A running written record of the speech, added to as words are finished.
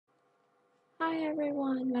Hi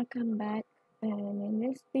everyone, welcome back, and in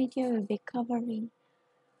this video we'll be covering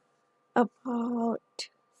about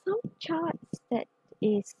some charts that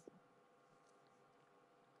is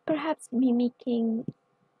perhaps mimicking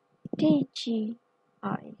DJI.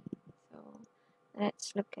 So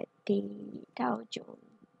let's look at the Dow Jones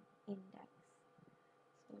Index.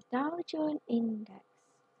 So Dow Jones Index.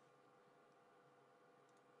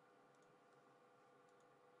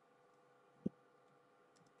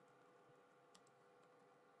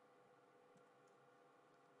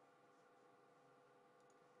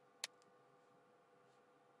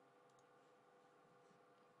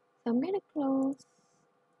 So I'm going to close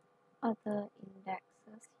other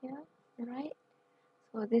indexes here, right?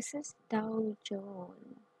 So this is Dow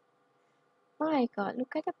Jones. My God,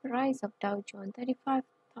 look at the price of Dow Jones,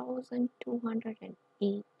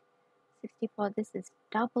 35,208.64. This is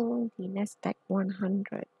double the Nasdaq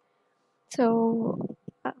 100. So,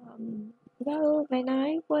 well, when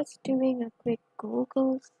I was doing a quick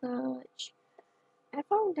Google search, I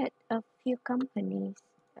found that a few companies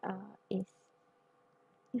is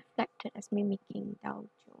reflected as mimicking Dow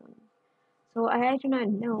Jones. So I do not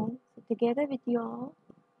know. So together with you all,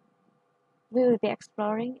 we will be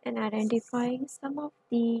exploring and identifying some of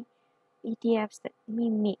the ETFs that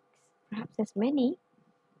mimics. Perhaps there's many,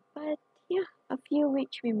 but yeah, a few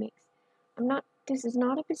which mimics. This is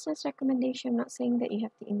not a business recommendation. I'm not saying that you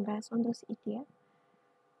have to invest on those ETFs.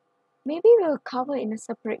 Maybe we'll cover in a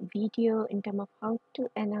separate video in terms of how to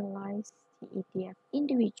analyze the ETF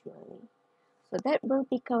individually. So that will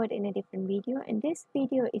be covered in a different video, and this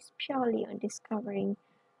video is purely on discovering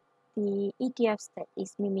the ETFs that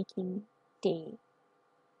is mimicking the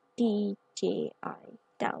DJI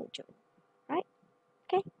Dow Jones, right?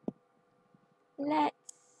 Okay, let's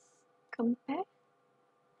compare.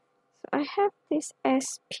 So I have this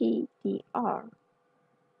SPDR.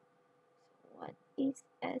 What is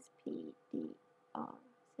SPDR?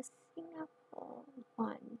 It's a Singapore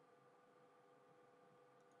one.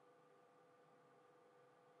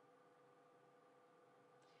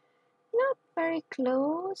 Not very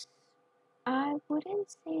close. I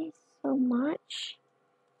wouldn't say so much.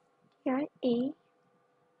 DIA.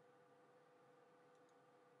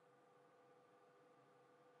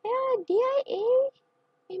 Yeah, DIA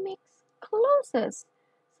mimics closest.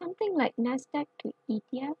 Something like Nasdaq to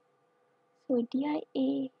ETF. So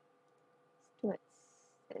DIA towards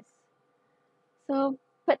this. So,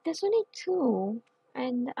 but there's only two,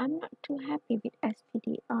 and I'm not too happy with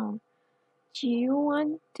SPDR. Do you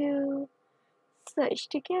want to search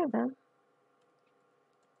together?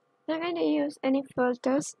 Not going to use any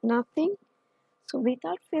filters, nothing. So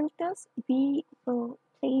without filters, we will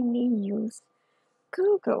plainly use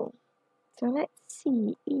Google. So let's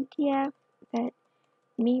see ETF that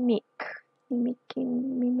mimic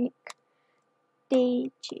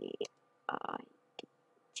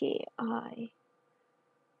DJI.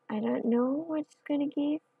 I don't know what it's gonna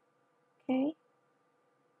give. Okay.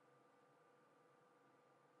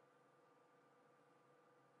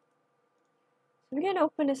 So we're gonna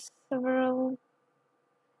open several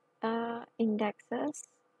indexes.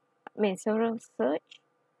 Several search.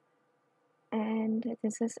 And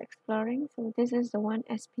this is exploring. So this is the one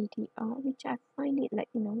SPDR, which I find it like,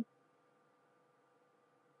 trying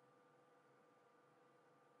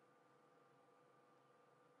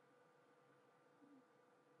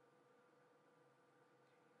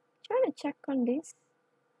to check on this.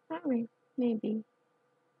 Maybe,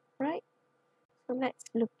 right? So let's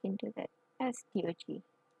look into that. SDOG.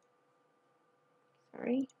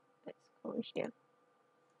 Sorry, let's go here.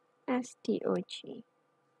 SDOG.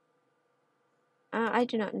 I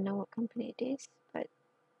do not know what company it is, but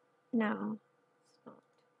now it's not.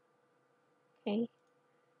 Okay.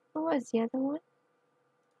 What was the other one?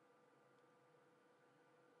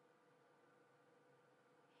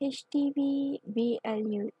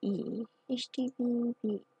 HTVBLUE.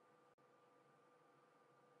 HTVB.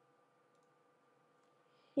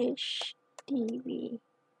 HTV.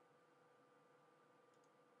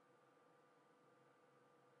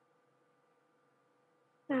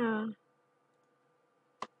 Ah,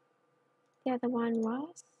 the other one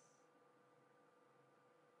was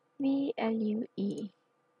VLUE.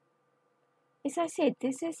 As I said,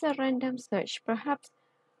 this is a random search. Perhaps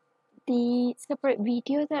the separate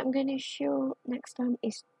video that I'm going to show next time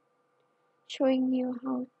is showing you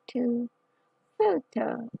how to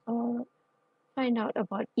filter or find out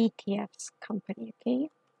about ETFs company, okay?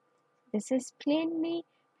 This is plainly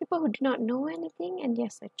people who do not know anything and they're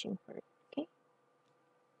searching for it, okay?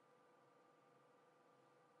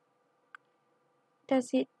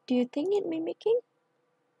 Do you think it mimicking?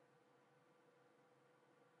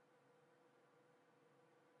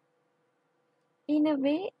 in a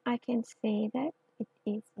way, I can say that it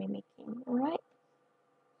is mimicking, alright?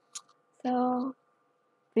 So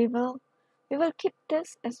we will keep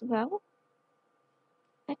this as well.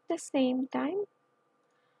 At the same time,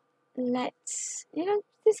 let's,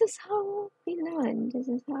 this is how we learn. This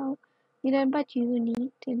is how we learn, but you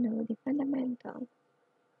need to know the fundamental.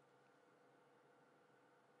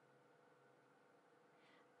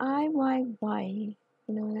 IYY,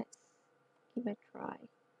 let's give it a try.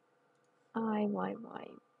 IYYY.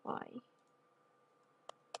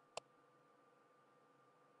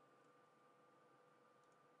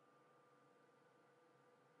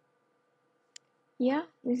 Yeah,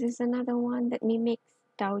 this is another one that mimics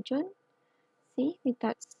Dow Jones. See,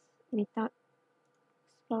 without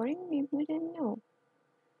exploring, we wouldn't know.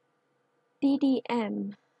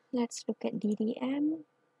 DDM. Let's look at DDM.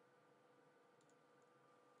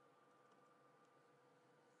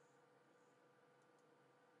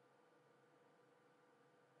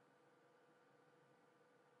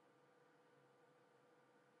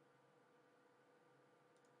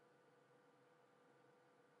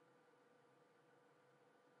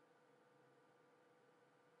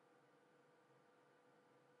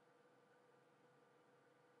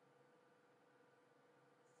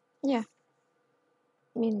 Yeah,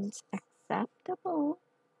 means acceptable.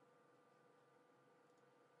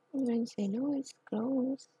 When say no, it's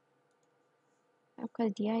close. Of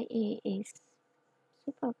course, DIA is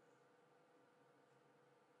super.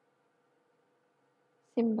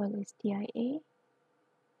 Symbol is DIA.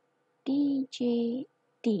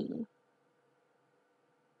 DJD.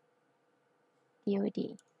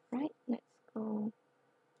 DOD. Right? Let's go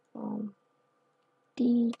from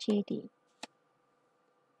DJD.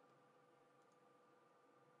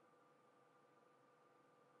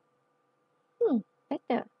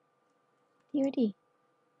 Better. DOD.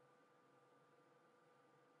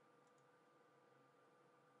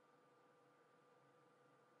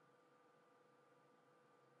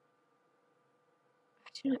 I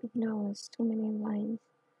do not know, it's too many lines.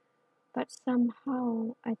 But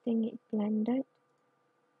somehow I think it blended.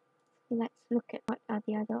 Let's look at what are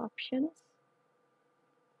the other options.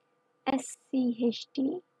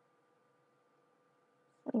 SCHD.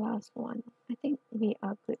 The last one. I think we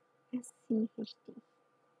are good. SCHD.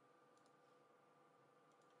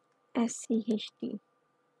 SCHD.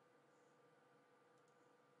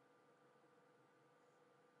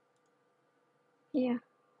 Yeah.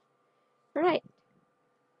 Right.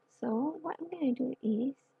 So what I'm gonna do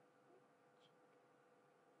is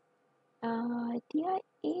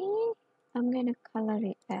DIA, I'm gonna color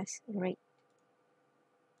it as red.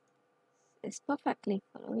 It's perfectly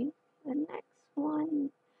following. The next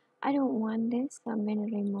one, I don't want this, so I'm gonna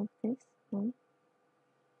remove this one.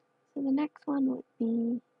 So the next one would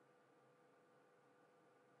be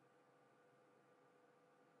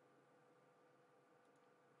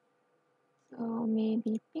so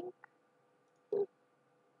maybe pink,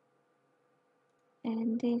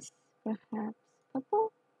 and this perhaps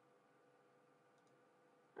purple.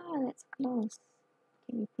 Ah, that's close.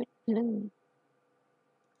 Can we put blue?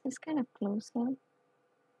 It's kind of closer.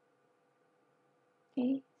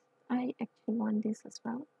 Okay, I actually want this as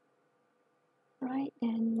well. Right,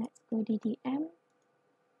 then let's go DDM.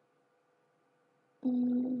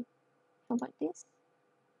 How about this?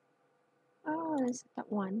 Oh, there's top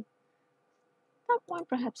one. Top one,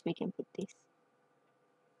 perhaps we can put this.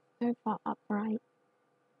 Very far up, right?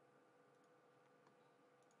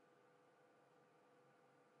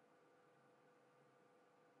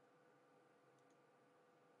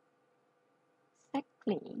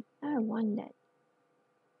 Exactly. I want that.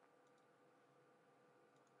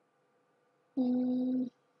 Mm,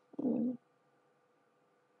 mm.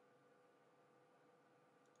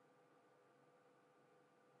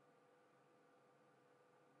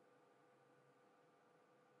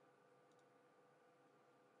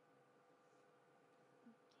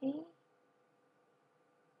 Okay.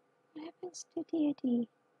 What happens to DOD?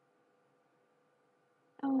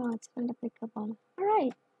 Oh, it's not applicable.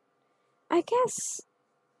 Alright. I guess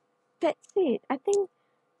that's it. I think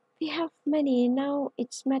we have many. Now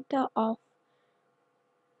it's matter of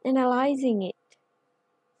analyzing it.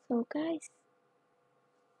 So guys,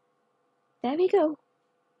 there we go.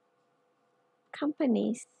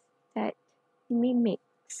 Companies that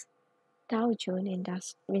mimics Dow Jones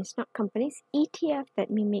Industry, means not companies, ETF that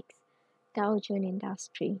mimics Dow Jones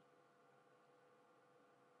Industry.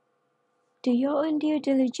 Do your own due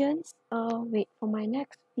diligence or wait for my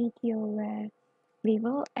next video where we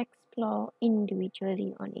will explore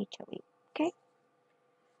individually on each of it. Okay?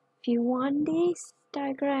 If you want this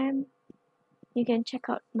diagram, you can check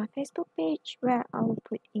out my Facebook page where I'll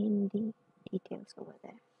put in the details over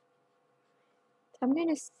there. So I'm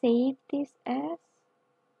going to save this as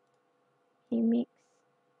mimics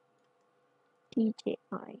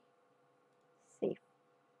DJI. Save.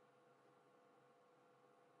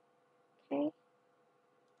 Okay.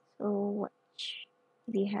 So watch.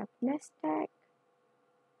 We have Nasdaq.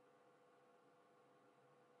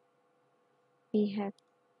 We have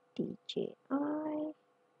DJI. Alright.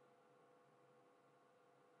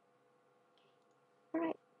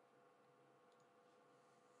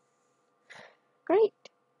 Great.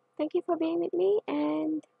 Thank you for being with me,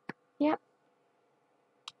 and yeah,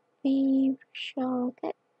 we shall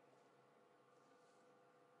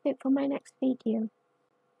wait for my next video.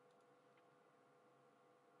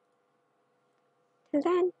 Till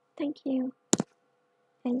then, thank you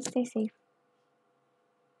and stay safe.